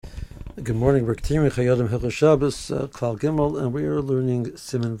Good morning. We're continuing Chayodim Hilchos Shabbos, Klal Gimel, and we are learning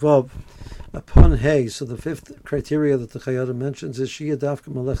Siman Vav upon Hey. So the fifth criteria that the Chayodim mentions is Shia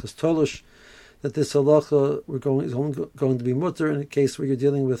Dafka Meleches Tolish, that this halacha is only going to be mutter in a case where you're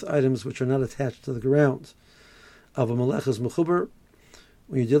dealing with items which are not attached to the ground. Ava Meleches Mechubar,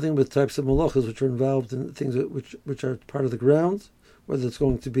 when you're dealing with types of malachas which are involved in things which are part of the ground, whether it's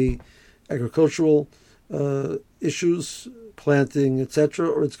going to be agricultural issues, planting, etc.,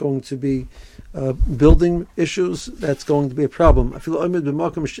 or it's going to be building issues, that's going to be a problem. Also,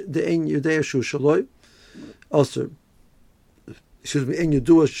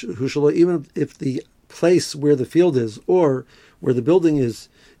 even if the place where the field is or where the building is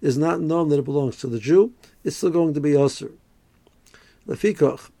not known that it belongs to the Jew, it's still going to be osur.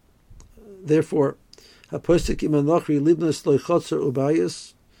 Therefore,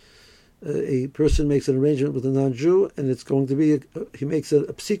 a person makes an arrangement with a non-Jew, and it's going to be he makes a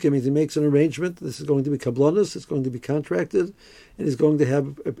psika, means he makes an arrangement. This is going to be kablanis, it's going to be contracted, and he's going to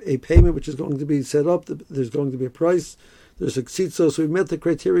have a payment which is going to be set up. There's going to be a price. There's a ksitza. So we've met the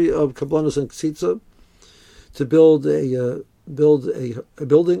criteria of kablanis and ksitza to build a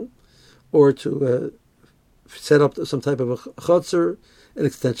building, or to set up some type of a chutzner, an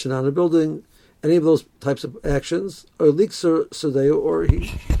extension on a building. Any of those types of actions, or likser sodeo, or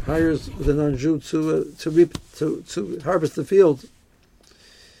he hires the non-Jew to harvest the field.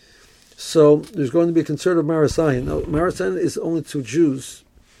 So there's going to be a concern of marasayan. Now, marasayan is only to Jews.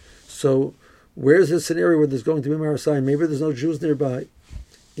 So where's this scenario where there's going to be marasayan? Maybe there's no Jews nearby.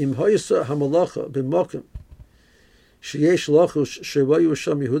 Im hoysa hamalacha b'mokim sheyesh lachus shevayu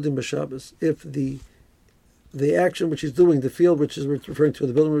sham Yehudim b'Shabbos. If the action which he's doing, the field which is referring to,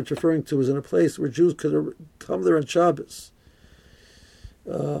 the building which is referring to, is in a place where Jews could come there on Shabbos.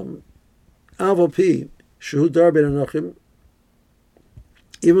 Avopi, Shehu Dar Ben Anachim,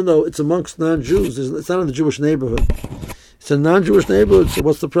 even though it's amongst non-Jews, it's not in the Jewish neighborhood. It's a non-Jewish neighborhood, so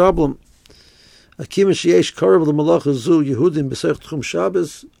what's the problem? Akim Sheyesh Karav L'Malacha Zu Yehudim B'Seich Tchum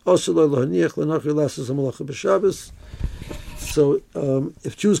Shabbos, Oselo L'Haniach L'Nachri Lasses L'Malacha B'Shabbos. So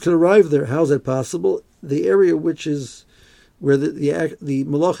if Jews can arrive there, how is that possible? The area which is where the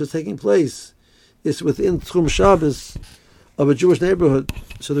malach is taking place is within Tchum Shabbos of a Jewish neighborhood.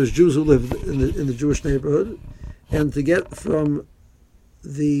 So there's Jews who live in the Jewish neighborhood, and to get from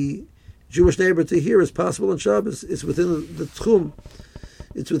the Jewish neighborhood to here is possible on Shabbos. It's within the Tchum.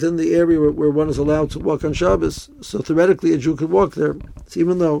 It's within the area where one is allowed to walk on Shabbos. So theoretically, a Jew could walk there. So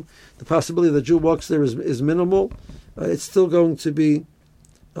even though the possibility that a Jew walks there is minimal, it's still going to be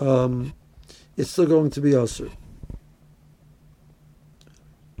osur.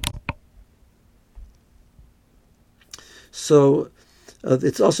 So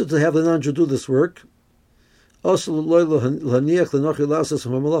it's also to have the non-Jew do this work. Also, he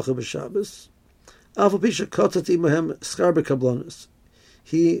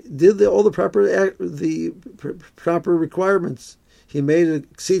did all the proper requirements. He made a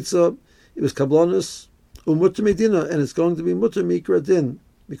ksitza. It was kablanis umutter medina, and it's going to be mutter mikra din.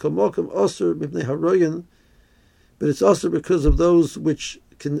 But it's also because of those which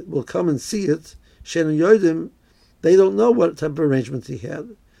will come and see it. She'en yodim, they don't know what type of arrangement he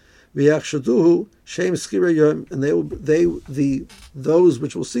had. V'yachshaduhu shem skira yom, and those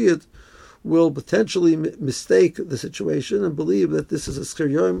which will see it will potentially mistake the situation and believe that this is a skir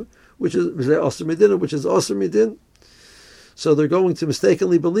yom, which is osir medina, which is osir medin. So they're going to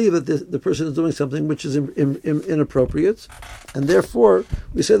mistakenly believe that the person is doing something which is inappropriate, and therefore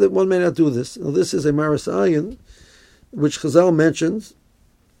we say that one may not do this. Now, this is a maras ayin, which Chazal mentions,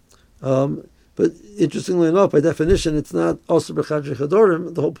 but interestingly enough, by definition, it's not also b'chadrei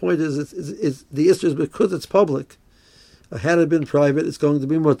chadorim. The whole point is the issue is because it's public. Had it been private, it's going to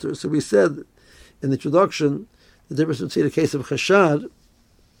be mutter. So we said in the introduction the difference between a case of chashad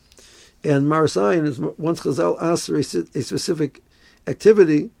and marasayin is once Chazal asks for a specific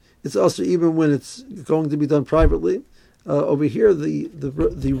activity, it's also even when it's going to be done privately. Over here, the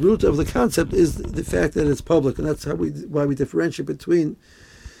root of the concept is the fact that it's public, and that's why we differentiate between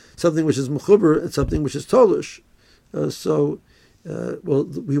something which is mechubar and something which is tolish. We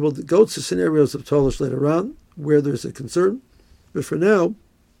will go to scenarios of tolish later on where there's a concern, but for now,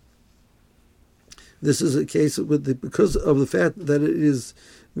 this is a case because of the fact that it is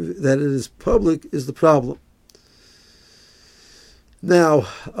public is the problem. Now,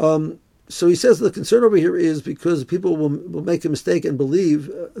 so he says the concern over here is because people will make a mistake and believe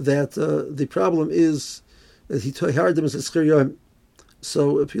that the problem is that he hired them as a skir yom.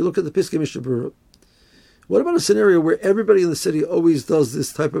 So if you look at the Piskei Mishnah Berurah, what about a scenario where everybody in the city always does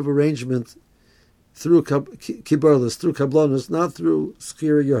this type of arrangement through kibarlas, through kablanos, not through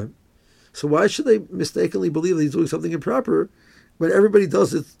skir yom? So why should they mistakenly believe that he's doing something improper when everybody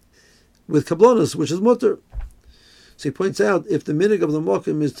does it with kablonis, which is mutter? So he points out, if the minig of the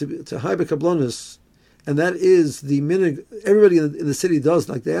mokim is to high kablonis, and that is the minig, everybody in the city does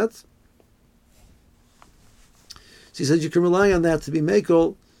like that. So he says you can rely on that to be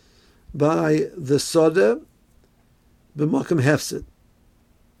mekel by the soda, b'mokim hefsid.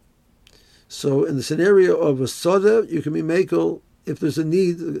 So in the scenario of a soda, you can be mekel if there's a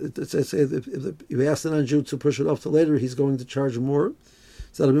need. Let's say if you ask the non-Jew to push it off to later, he's going to charge more.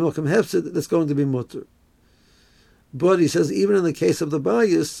 So that'll be mokim hefsid. That's going to be mutter. But he says even in the case of the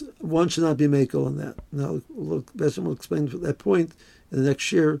bias, one should not be mekel on that. Now, Beshem will explain that point in the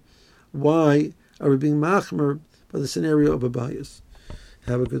next year. Why are we being machmer by the scenario of a bias?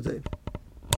 Have a good day.